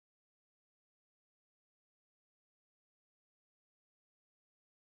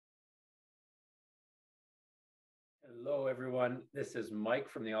Hello, everyone. This is Mike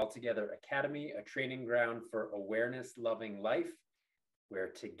from the Altogether Academy, a training ground for awareness-loving life, where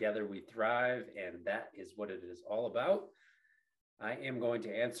together we thrive, and that is what it is all about. I am going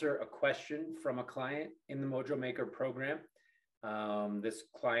to answer a question from a client in the Mojo Maker program. This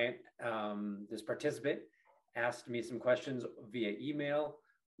participant asked me some questions via email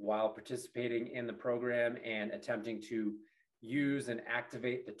while participating in the program and attempting to use and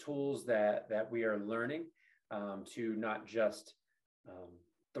activate the tools that we are learning to not just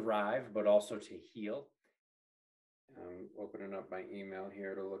thrive, but also to heal. I'm opening up my email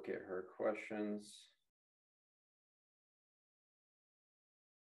here to look at her questions.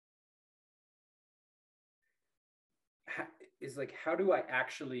 How do I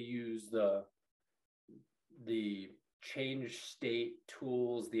actually use the change state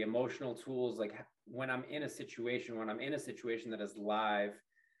tools, the emotional tools, like when I'm in a situation that is live,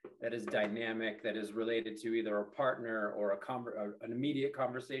 that is dynamic, that is related to either a partner or an immediate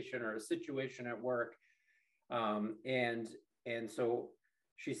conversation or a situation at work. And so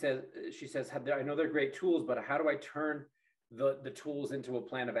she says, I know they're great tools, but how do I turn the tools into a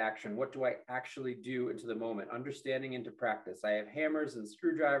plan of action? What do I actually do into the moment? Understanding into practice. I have hammers and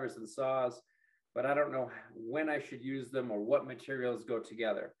screwdrivers and saws, but I don't know when I should use them or what materials go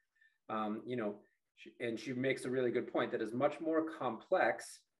together. And she makes a really good point that is much more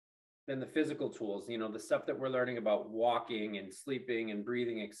complex than the physical tools, the stuff that we're learning about walking and sleeping and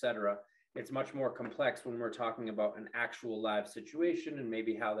breathing, etc. It's much more complex when we're talking about an actual live situation and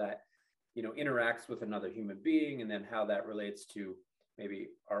maybe how that, interacts with another human being, and then how that relates to maybe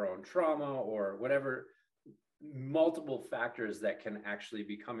our own trauma or whatever multiple factors that can actually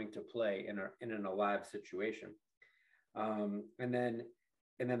be coming to play in an alive situation. And then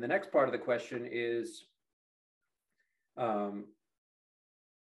the next part of the question is, how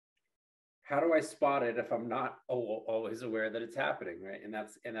do I spot it if I'm not always aware that it's happening, right? And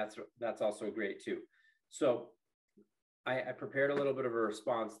that's also great too. So I prepared a little bit of a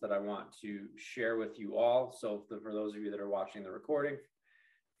response that I want to share with you all. So for those of you that are watching the recording,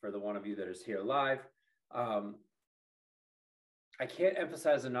 for the one of you that is here live, I can't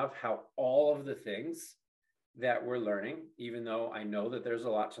emphasize enough how all of the things that we're learning, even though I know that there's a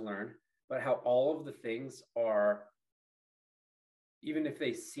lot to learn, but how all of the things are, even if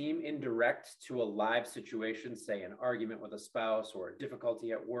they seem indirect to a live situation, say an argument with a spouse or a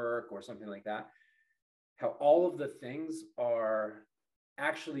difficulty at work or something like that, how all of the things are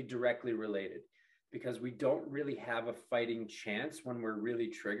actually directly related, because we don't really have a fighting chance when we're really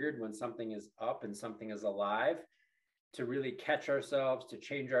triggered, when something is up and something is alive, to really catch ourselves, to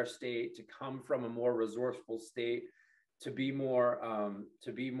change our state, to come from a more resourceful state, to be more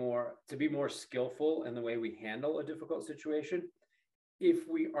skillful in the way we handle a difficult situation, if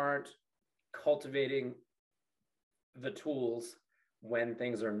we aren't cultivating the tools when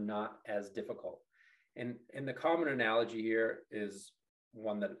things are not as difficult. And the common analogy here is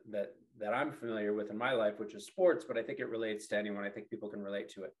one that I'm familiar with in my life, which is sports, but I think it relates to anyone. I think people can relate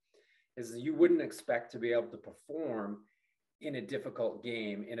to it. Is you wouldn't expect to be able to perform in a difficult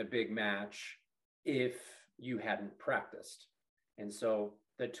game, in a big match, if you hadn't practiced. And so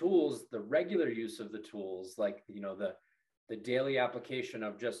the tools, the regular use of the tools, like, the daily application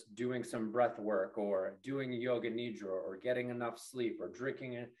of just doing some breath work or doing yoga nidra or getting enough sleep or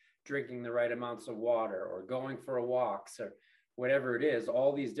drinking the right amounts of water or going for walks or whatever it is,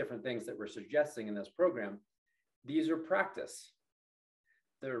 all these different things that we're suggesting in this program, these are practice.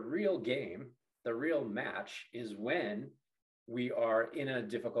 The real game, the real match, is when we are in a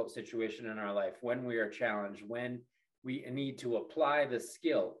difficult situation in our life, when we are challenged, when we need to apply the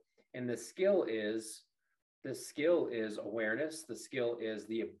skill. And the skill is awareness. The skill is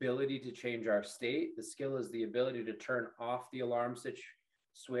the ability to change our state. The skill is the ability to turn off the alarm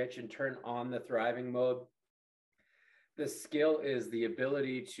switch and turn on the thriving mode. The skill is the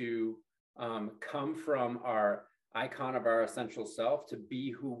ability to come from our icon of our essential self, to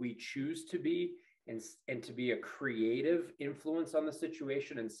be who we choose to be, and to be a creative influence on the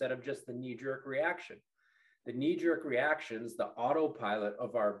situation instead of just the knee-jerk reaction. The knee-jerk reactions, the autopilot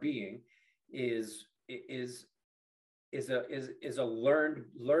of our being, is a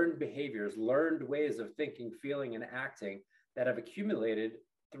learned behaviors, learned ways of thinking, feeling, and acting that have accumulated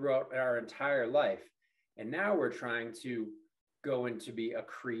throughout our entire life. And now we're trying to go into be a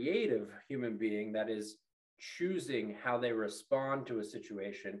creative human being that is choosing how they respond to a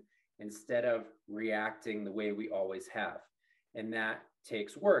situation instead of reacting the way we always have. And that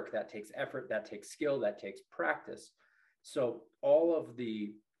takes work, that takes effort, that takes skill, that takes practice. So while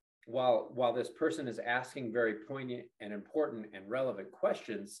this person is asking very poignant and important and relevant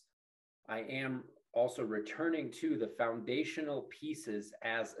questions, I am also returning to the foundational pieces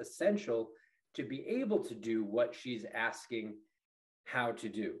as essential to be able to do what she's asking how to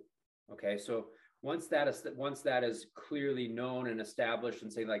do. Okay, so once that is clearly known and established,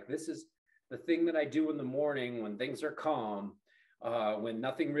 and say, like, this is the thing that I do in the morning when things are calm, when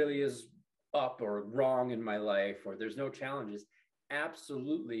nothing really is up or wrong in my life, or there's no challenges,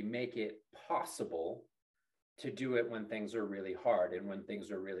 absolutely make it possible to do it when things are really hard and when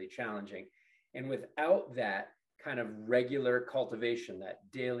things are really challenging. And without that kind of regular cultivation, that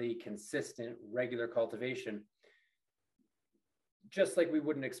daily, consistent, regular cultivation, just like we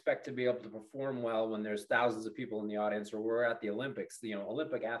wouldn't expect to be able to perform well when there's thousands of people in the audience, or we're at the Olympics,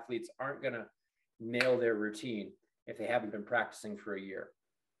 Olympic athletes aren't going to nail their routine if they haven't been practicing for a year.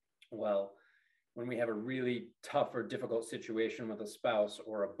 Well, when we have a really tough or difficult situation with a spouse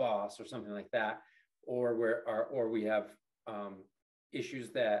or a boss or something like that, or we have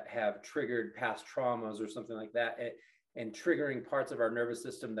issues that have triggered past traumas or something like that, and triggering parts of our nervous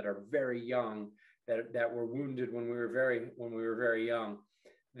system that are very young, that were wounded when we were very young,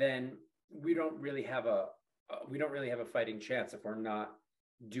 then we don't really have a fighting chance if we're not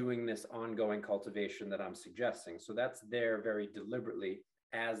doing this ongoing cultivation that I'm suggesting. So that's there very deliberately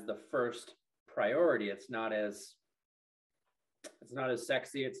as the first priority. It's not as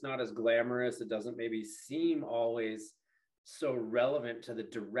sexy, it's not as glamorous, it doesn't maybe seem always so relevant to the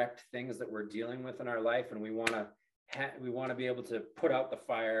direct things that we're dealing with in our life, and we want to be able to put out the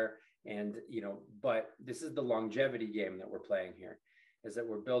fire. And but this is the longevity game that we're playing here, is that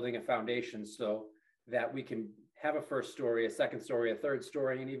we're building a foundation so that we can have a first story, a second story, a third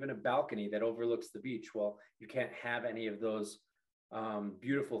story, and even a balcony that overlooks the beach. Well, you can't have any of those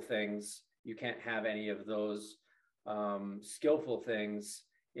beautiful things. You can't have any of those skillful things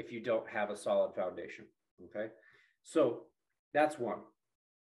if you don't have a solid foundation. Okay, so that's one.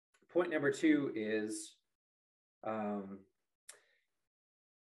 Point number two is,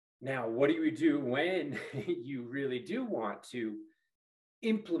 now, what do you do when you really do want to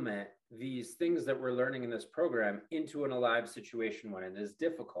implement these things that we're learning in this program into an alive situation when it is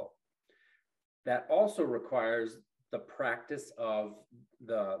difficult? That also requires the practice of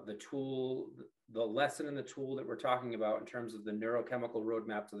the tool, the lesson and the tool that we're talking about in terms of the neurochemical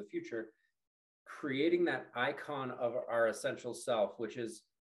roadmap to the future, creating that icon of our essential self, which is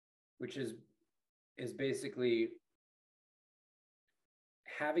basically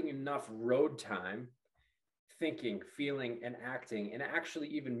having enough road time, thinking, feeling, and acting, and actually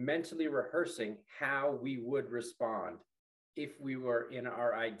even mentally rehearsing how we would respond if we were in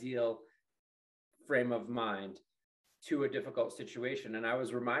our ideal frame of mind to a difficult situation. And I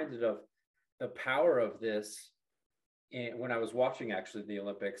was reminded of the power of this when I was watching actually the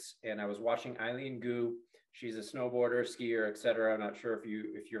Olympics, and I was watching Eileen Gu. She's a snowboarder, skier, etc. I'm not sure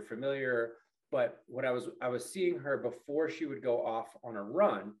if you're familiar, but what I was seeing her before she would go off on a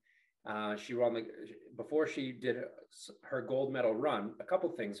run. Before she did her gold medal run, a couple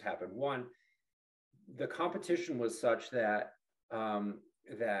things happened. One, the competition was such that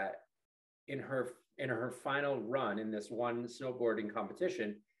that in her final run in this one snowboarding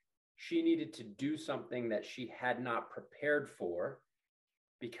competition, she needed to do something that she had not prepared for,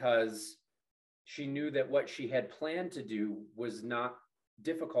 because she knew that what she had planned to do was not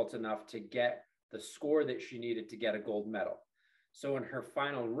difficult enough to get the score that she needed to get a gold medal. So in her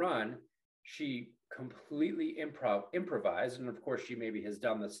final run, she completely improvised. And of course, she maybe has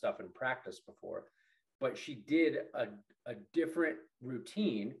done this stuff in practice before, but she did a different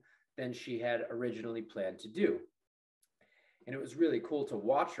routine than she had originally planned to do. And it was really cool to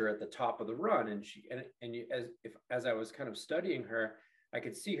watch her at the top of the run. And as I was kind of studying her, I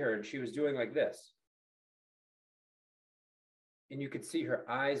could see her, and she was doing like this. And you could see her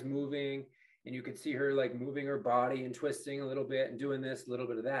eyes moving, and you could see her like moving her body and twisting a little bit and doing this, a little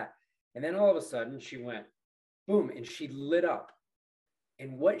bit of that. And then all of a sudden she went boom, and she lit up.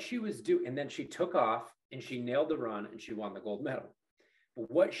 And what she was doing, and then she took off and she nailed the run and she won the gold medal. But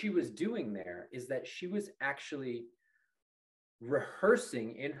what she was doing there is that she was actually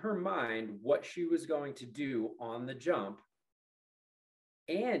rehearsing in her mind what she was going to do on the jump,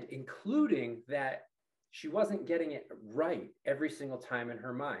 and including that she wasn't getting it right every single time in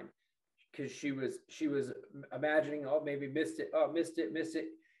her mind, because she was imagining, oh, maybe missed it, oh, missed it.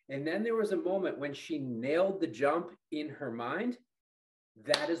 And then there was a moment when she nailed the jump in her mind.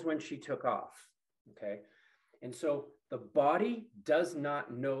 That is when she took off. Okay. And so the body does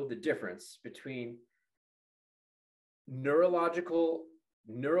not know the difference between neurological,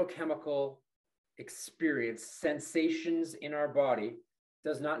 neurochemical experience, sensations in our body,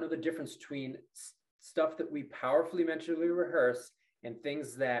 does not know the difference between stuff that we powerfully mentally rehearse and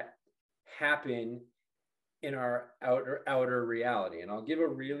things that happen in our outer reality. And I'll give a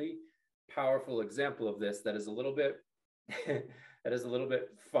really powerful example of this that is a little bit that is a little bit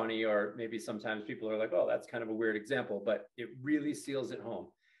funny, or maybe sometimes people are like, oh, that's kind of a weird example, but it really seals it home.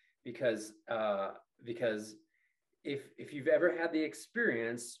 Because if you've ever had the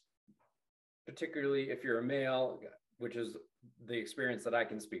experience, particularly if you're a male, which is the experience that I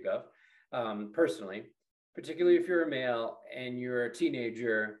can speak of personally, particularly if you're a male and you're a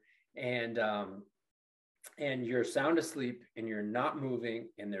teenager and you're sound asleep and you're not moving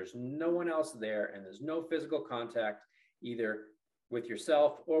and there's no one else there and there's no physical contact either with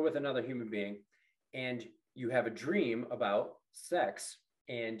yourself or with another human being, and you have a dream about sex,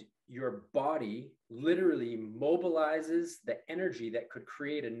 and your body literally mobilizes the energy that could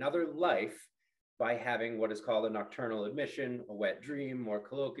create another life by having what is called a nocturnal emission, a wet dream more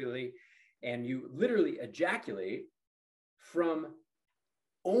colloquially, and you literally ejaculate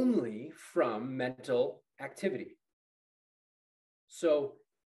only from mental activity. So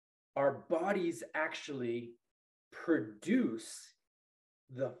our bodies actually produce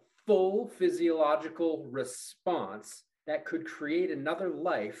the full physiological response that could create another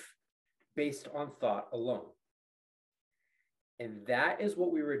life based on thought alone. And that is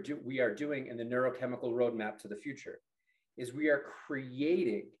what we are doing in the neurochemical roadmap to the future, is we are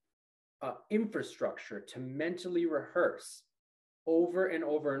creating an infrastructure to mentally rehearse over and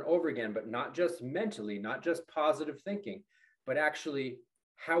over and over again, but not just mentally, not just positive thinking, but actually,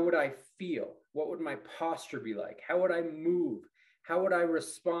 how would I feel? What would my posture be like? How would I move? How would I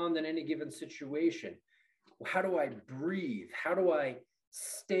respond in any given situation? How do I breathe? How do I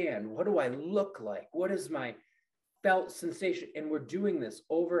stand? What do I look like? What is my felt sensation? And we're doing this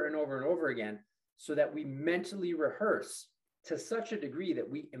over and over and over again so that we mentally rehearse to such a degree that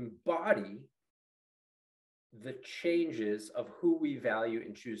we embody the changes of who we value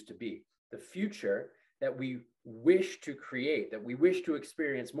and choose to be. The future that we wish to create, that we wish to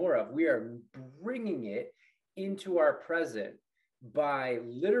experience more of, we are bringing it into our present by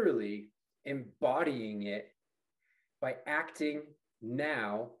literally embodying it, by acting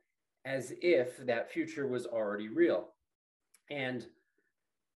now as if that future was already real. And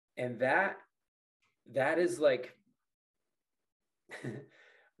that is like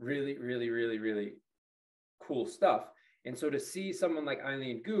really, really, really, really cool stuff. And so to see someone like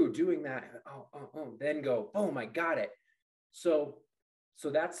Eileen Gu doing that, then go, boom, I got it. So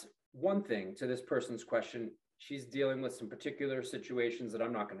that's one thing to this person's question. She's dealing with some particular situations that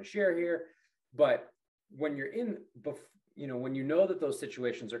I'm not going to share here, but when you're when you know that those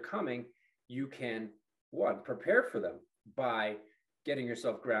situations are coming, you can, one, prepare for them by getting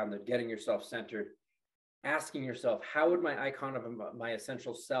yourself grounded, getting yourself centered, asking yourself, how would my icon of my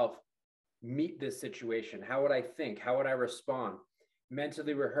essential self meet this situation? How would I think? How would I respond?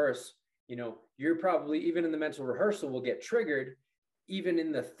 Mentally rehearse. You're probably, even in the mental rehearsal, will get triggered even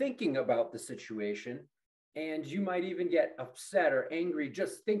in the thinking about the situation. And you might even get upset or angry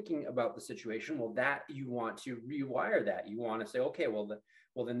just thinking about the situation. Well, that you want to rewire that. You want to say, okay, well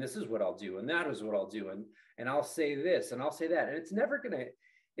then this is what I'll do. And that is what I'll do. And I'll say this and I'll say that. And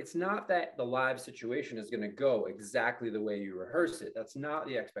it's not that the live situation is going to go exactly the way you rehearse it. That's not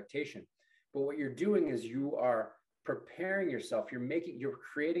the expectation. But what you're doing is you are preparing yourself. You're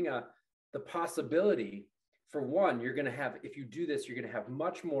creating the possibility for one, you're going to have, if you do this, you're going to have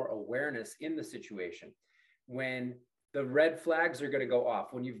much more awareness in the situation. When the red flags are going to go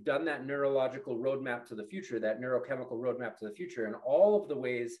off, when you've done that neurological roadmap to the future, that neurochemical roadmap to the future, and all of the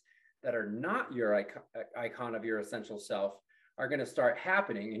ways that are not your icon of your essential self are going to start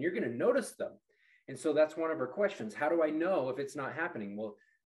happening, and you're going to notice them. And so that's one of her questions. How do I know if it's not happening? Well,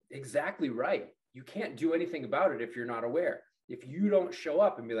 exactly right. You can't do anything about it if you're not aware. If you don't show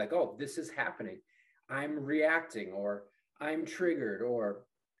up and be like, oh, this is happening, I'm reacting, or I'm triggered, or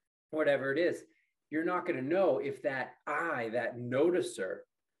whatever it is, you're not going to know if that noticer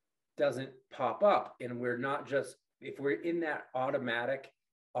doesn't pop up. And if we're in that automatic,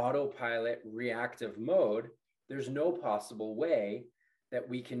 autopilot, reactive mode, there's no possible way that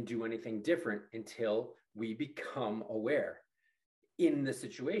we can do anything different until we become aware in the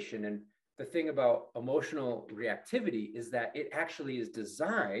situation. And the thing about emotional reactivity is that it actually is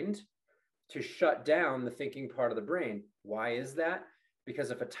designed to shut down the thinking part of the brain. Why is that?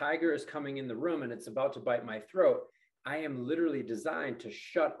 Because if a tiger is coming in the room and it's about to bite my throat, I am literally designed to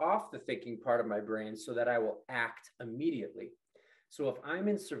shut off the thinking part of my brain so that I will act immediately. So if I'm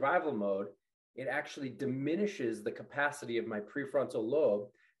in survival mode, it actually diminishes the capacity of my prefrontal lobe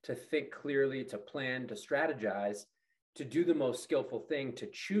to think clearly, to plan, to strategize, to do the most skillful thing, to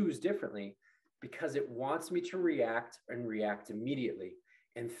choose differently, because it wants me to react and react immediately.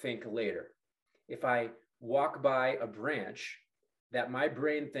 and think later. If I walk by a branch that my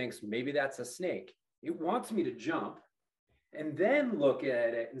brain thinks maybe that's a snake, it wants me to jump and then look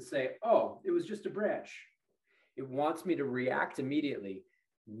at it and say, oh, it was just a branch. It wants me to react immediately,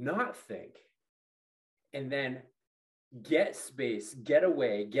 not think, and then get space, get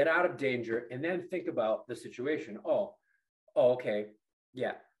away, get out of danger, and then think about the situation. Oh, okay,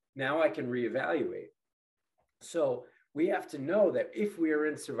 yeah, now I can reevaluate. So we have to know that if we are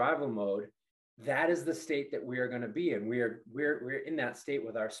in survival mode, that is the state that we are going to be in. We're in that state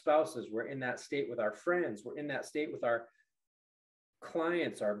with our spouses. We're in that state with our friends. We're in that state with our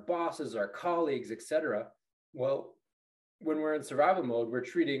clients, our bosses, our colleagues, etc. Well, when we're in survival mode, we're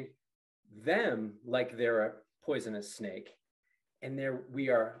treating them like they're a poisonous snake, and we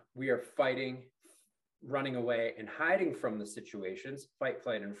are fighting, running away, and hiding from the situations, fight,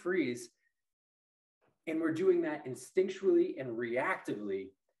 flight, and freeze. And we're doing that instinctually and reactively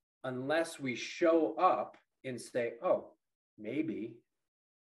unless we show up and say, oh, maybe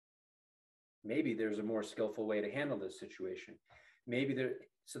there's a more skillful way to handle this situation.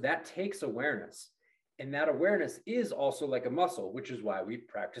 So that takes awareness. And that awareness is also like a muscle, which is why we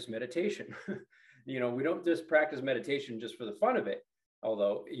practice meditation. We don't just practice meditation just for the fun of it,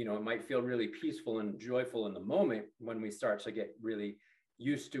 although, it might feel really peaceful and joyful in the moment when we start to get really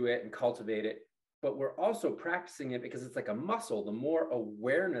used to it and cultivate it. But we're also practicing it because it's like a muscle. The more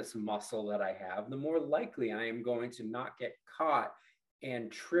awareness muscle that I have, the more likely I am going to not get caught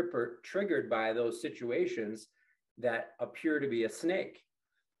and triggered by those situations that appear to be a snake.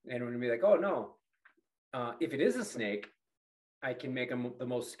 And when we be like, oh no, if it is a snake, I can make the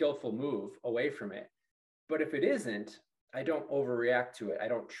most skillful move away from it. But if it isn't, I don't overreact to it. I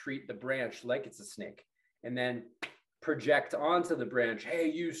don't treat the branch like it's a snake and then project onto the branch, hey,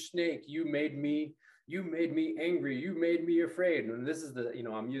 you snake, you made me angry, you made me afraid. And this is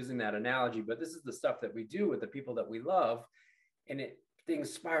I'm using that analogy, but this is the stuff that we do with the people that we love, and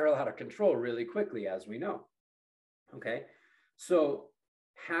things spiral out of control really quickly, as we know. Okay, so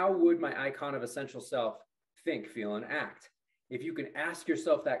how would my icon of essential self think, feel, and act? If you can ask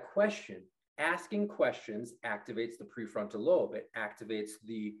yourself that question, asking questions activates the prefrontal lobe. It activates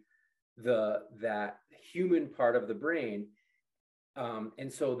that human part of the brain.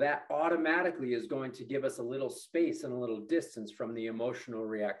 And so that automatically is going to give us a little space and a little distance from the emotional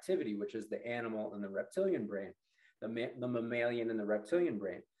reactivity, which is the animal and the reptilian brain, the mammalian and the reptilian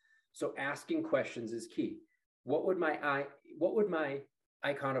brain. So asking questions is key. What would my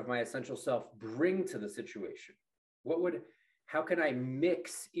icon of my essential self bring to the situation? How can I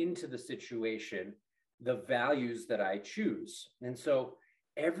mix into the situation the values that I choose? And so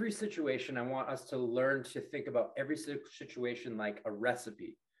every situation, I want us to learn to think about every situation like a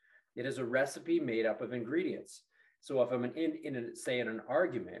recipe. It is a recipe made up of ingredients. So if I'm in an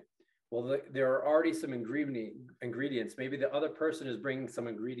argument, well, there are already some ingredients. Maybe the other person is bringing some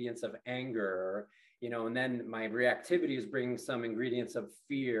ingredients of anger, and then my reactivity is bringing some ingredients of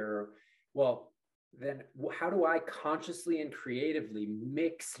fear. Well, then how do I consciously and creatively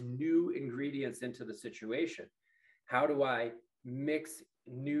mix new ingredients into the situation? How do I mix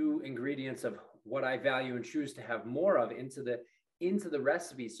new ingredients of what I value and choose to have more of into the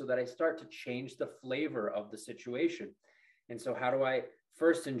recipe so that I start to change the flavor of the situation? And so how do I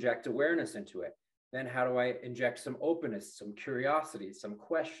first inject awareness into it? Then how do I inject some openness, some curiosity, some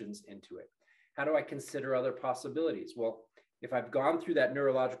questions into it? How do I consider other possibilities? Well, if I've gone through that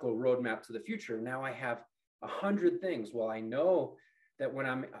neurological roadmap to the future, now I have 100 things. Well, I know that when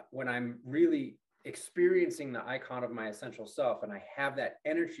I'm really experiencing the icon of my essential self and I have that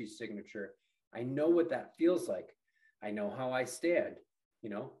energy signature, I know what that feels like. I know how I stand.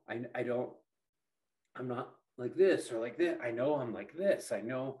 I'm not like this or like that. I know I'm like this. I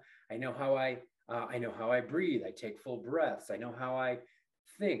know how I breathe. I take full breaths. I know how I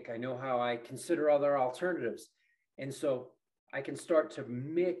think. I know how I consider other alternatives. And so I can start to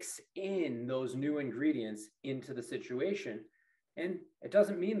mix in those new ingredients into the situation. And it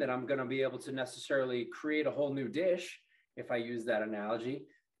doesn't mean that I'm going to be able to necessarily create a whole new dish, if I use that analogy,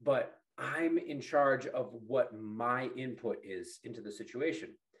 but I'm in charge of what my input is into the situation.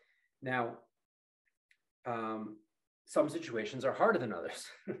 Now, some situations are harder than others.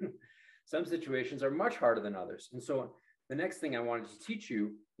 Some situations are much harder than others. And so the next thing I wanted to teach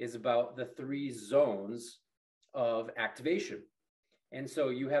you is about the 3 zones of activation. And so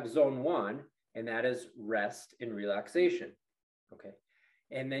you have zone 1, and that is rest and relaxation. Okay.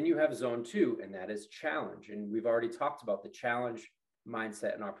 And then you have zone 2, and that is challenge. And we've already talked about the challenge,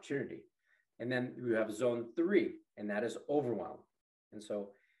 mindset, and opportunity. And then you have zone 3, and that is overwhelm. And so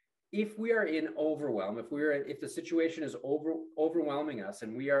if we are in overwhelm, if the situation is overwhelming us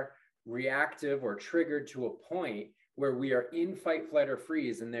and we are reactive or triggered to a point where we are in fight, flight, or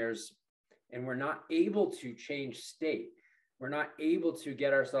freeze, and we're not able to change state, we're not able to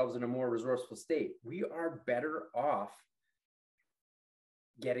get ourselves in a more resourceful state, we are better off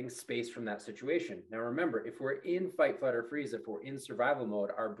getting space from that situation. Now, remember, if we're in fight, flight, or freeze, if we're in survival mode,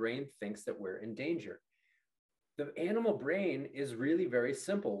 our brain thinks that we're in danger. The animal brain is really very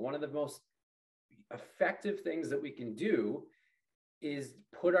simple. One of the most effective things that we can do is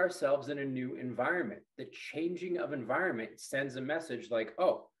put ourselves in a new environment. The changing of environment sends a message like,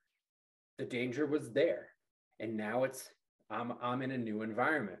 oh, the danger was there, and now I'm in a new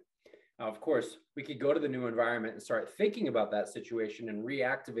environment. Now, of course, we could go to the new environment and start thinking about that situation and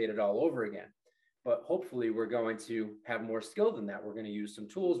reactivate it all over again. But hopefully we're going to have more skill than that. We're going to use some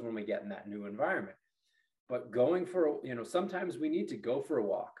tools when we get in that new environment. But going for, sometimes we need to go for a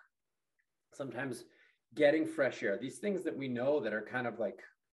walk. Sometimes getting fresh air, these things that we know that are kind of like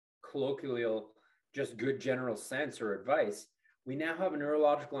colloquial, just good general sense or advice, we now have a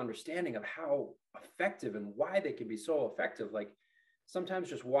neurological understanding of how effective and why they can be so effective. Like sometimes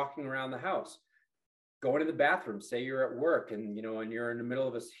just walking around the house, going to the bathroom, say you're at work and, and you're in the middle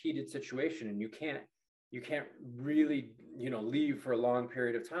of a heated situation and you can't really, leave for a long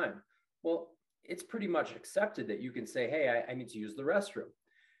period of time. Well, it's pretty much accepted that you can say, hey, I need to use the restroom.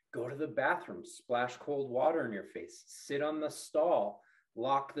 Go to the bathroom, splash cold water in your face, sit on the stall,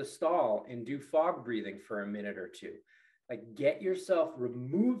 lock the stall, and do fog breathing for a minute or two. Like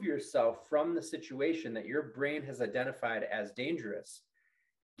remove yourself from the situation that your brain has identified as dangerous.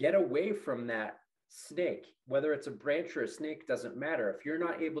 Get away from that snake, whether it's a branch or a snake, doesn't matter. If you're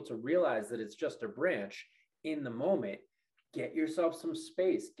not able to realize that it's just a branch in the moment, get yourself some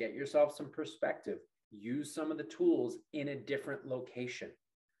space, get yourself some perspective, use some of the tools in a different location.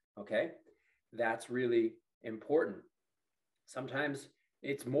 Okay, that's really important. Sometimes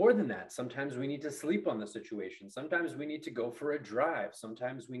it's more than that. Sometimes we need to sleep on the situation. Sometimes we need to go for a drive.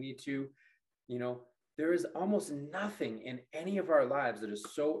 Sometimes we need to, there is almost nothing in any of our lives that is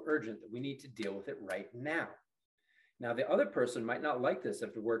so urgent that we need to deal with it right now. Now, the other person might not like this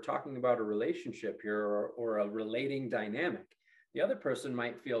if we're talking about a relationship here or a relating dynamic. The other person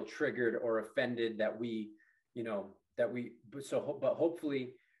might feel triggered or offended that but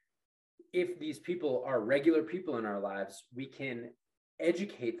hopefully, if these people are regular people in our lives, we can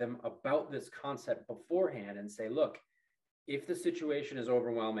educate them about this concept beforehand and say, look, if the situation is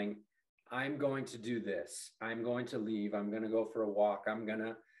overwhelming, I'm going to do this. I'm going to leave. I'm going to go for a walk. I'm going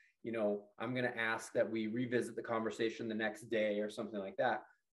to ask that we revisit the conversation the next day or something like that.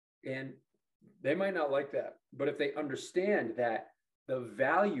 And they might not like that. But if they understand that the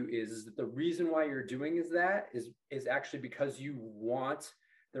value is that the reason why you're doing is actually because you want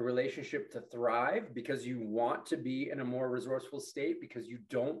the relationship to thrive, because you want to be in a more resourceful state, because you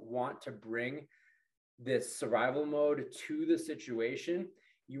don't want to bring this survival mode to the situation.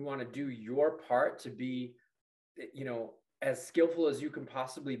 You want to do your part to be, as skillful as you can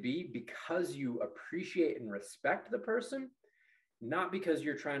possibly be, because you appreciate and respect the person, not because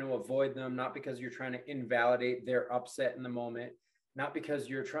you're trying to avoid them, not because you're trying to invalidate their upset in the moment, not because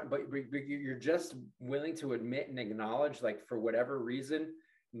you're trying, but you're just willing to admit and acknowledge, like, for whatever reason,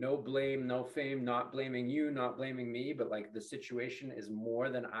 no blame, no fame, not blaming you, not blaming me, but like the situation is more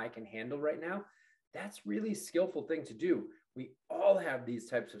than I can handle right now. That's really skillful thing to do. We all have these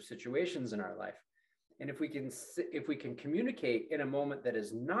types of situations in our life. And if we can communicate in a moment that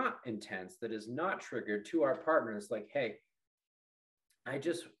is not intense, that is not triggered to our partners, like, hey, I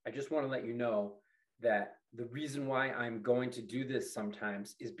just want to let you know that the reason why I'm going to do this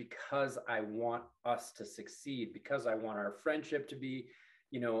sometimes is because I want us to succeed, because I want our friendship to be,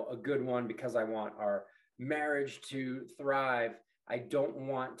 a good one, because I want our marriage to thrive. I don't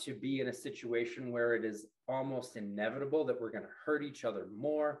want to be in a situation where it is almost inevitable that we're going to hurt each other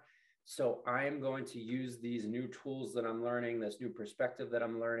more. So I am going to use these new tools that I'm learning, this new perspective that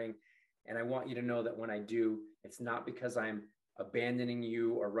I'm learning. And I want you to know that when I do, it's not because I'm abandoning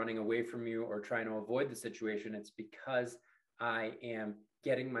you or running away from you or trying to avoid the situation. It's because I am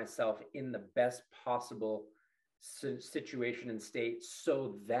getting myself in the best possible situation and state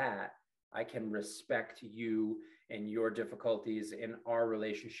so that I can respect you and your difficulties in our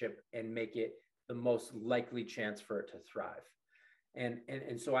relationship and make it the most likely chance for it to thrive.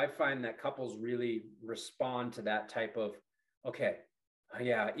 And so I find that couples really respond to that type of, okay,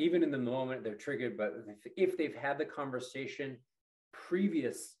 yeah, even in the moment they're triggered, but if they've had the conversation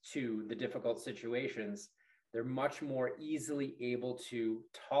previous to the difficult situations, they're much more easily able to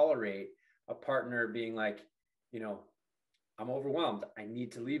tolerate a partner being like, I'm overwhelmed. I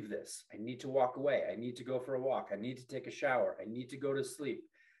need to leave this. I need to walk away. I need to go for a walk. I need to take a shower. I need to go to sleep.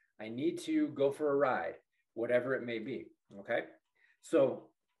 I need to go for a ride, whatever it may be. Okay. So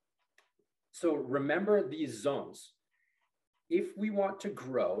remember these zones. If we want to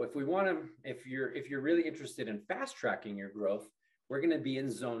grow, if you're really interested in fast tracking your growth, we're going to be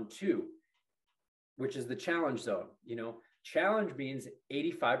in zone 2, which is the challenge zone. Challenge means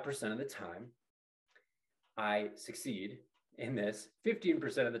 85% of the time I succeed in this,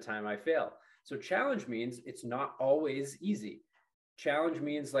 15% of the time I fail. So challenge means it's not always easy. Challenge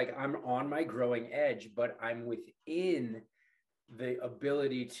means like I'm on my growing edge, but I'm within the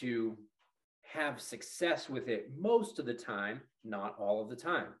ability to have success with it most of the time, not all of the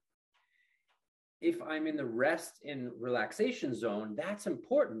time. If I'm in the rest and relaxation zone, that's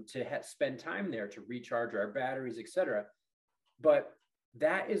important to spend time there to recharge our batteries, etc. But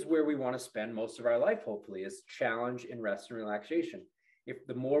that is where we want to spend most of our life, hopefully, is challenge in rest and relaxation. If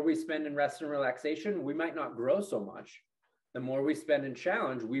the more we spend in rest and relaxation, we might not grow so much. The more we spend in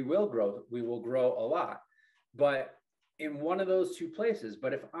challenge, we will grow a lot. But in one of those two places,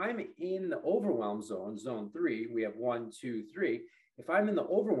 but if I'm in the overwhelm zone, zone 3, we have 1, 2, 3. If I'm in the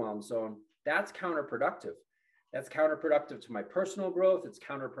overwhelm zone, that's counterproductive. That's counterproductive to my personal growth. It's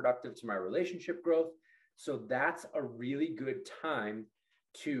counterproductive to my relationship growth. So that's a really good time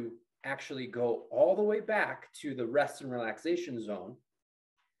to actually go all the way back to the rest and relaxation zone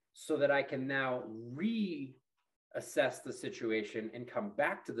so that I can now reassess the situation and come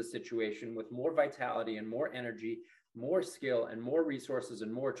back to the situation with more vitality and more energy, more skill and more resources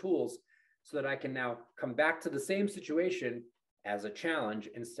and more tools, so that I can now come back to the same situation as a challenge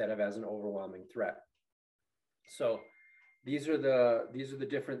instead of as an overwhelming threat. So these are the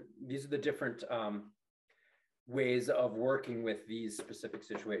different ways of working with these specific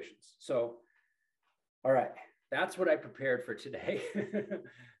situations. So, all right, that's what I prepared for today.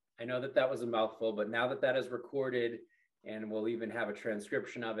 I know that was a mouthful, but now that is recorded, and we'll even have a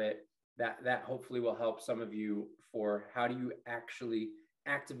transcription of it, that hopefully will help some of you for how do you actually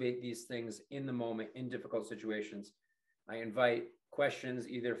activate these things in the moment in difficult situations. I invite questions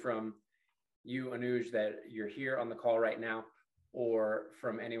either from you, Anuj, that you're here on the call right now, or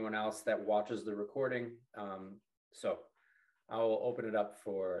from anyone else that watches the recording. So I'll open it up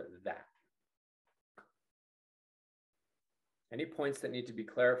for that. Any points that need to be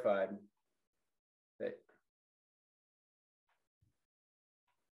clarified?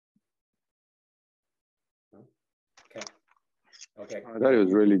 Okay. Okay. That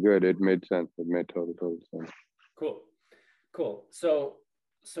was really good. It made sense. It made total sense. Cool.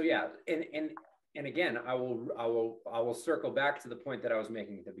 So yeah, and again, I will circle back to the point that I was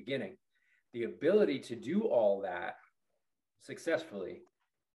making at the beginning. The ability to do all that successfully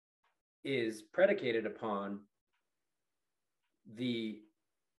is predicated upon the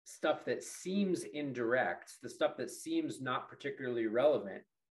stuff that seems indirect, the stuff that seems not particularly relevant,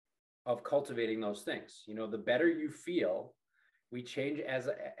 of cultivating those things. The better you feel, we change, as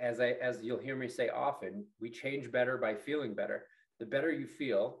you'll hear me say often, we change better by feeling better. The better you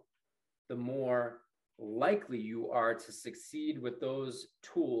feel, the more likely you are to succeed with those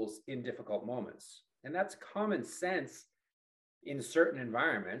tools in difficult moments. And that's common sense in certain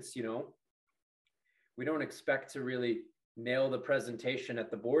environments. We don't expect to really nail the presentation at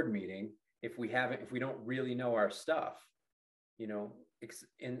the board meeting if we don't really know our stuff,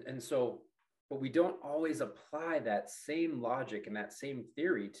 but we don't always apply that same logic and that same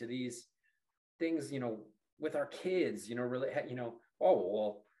theory to these things, with our kids,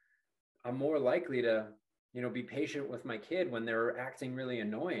 I'm more likely to, be patient with my kid when they're acting really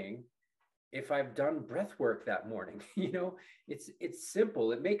annoying if I've done breath work that morning. It's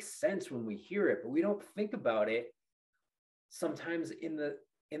simple. It makes sense when we hear it, but we don't think about it sometimes in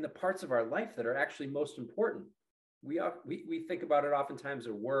the parts of our life that are actually most important. We think about it oftentimes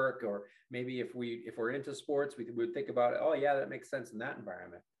at work, or maybe if we're into sports, we would think about it. Oh yeah, that makes sense in that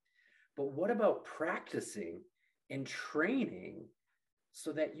environment. But what about practicing and training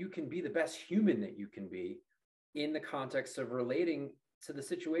so that you can be the best human that you can be in the context of relating to the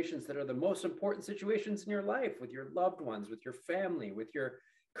situations that are the most important situations in your life, with your loved ones, with your family, with your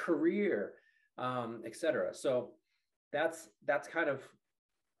career, etc. So that's kind of,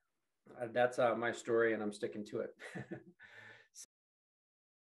 that's my story, and I'm sticking to it.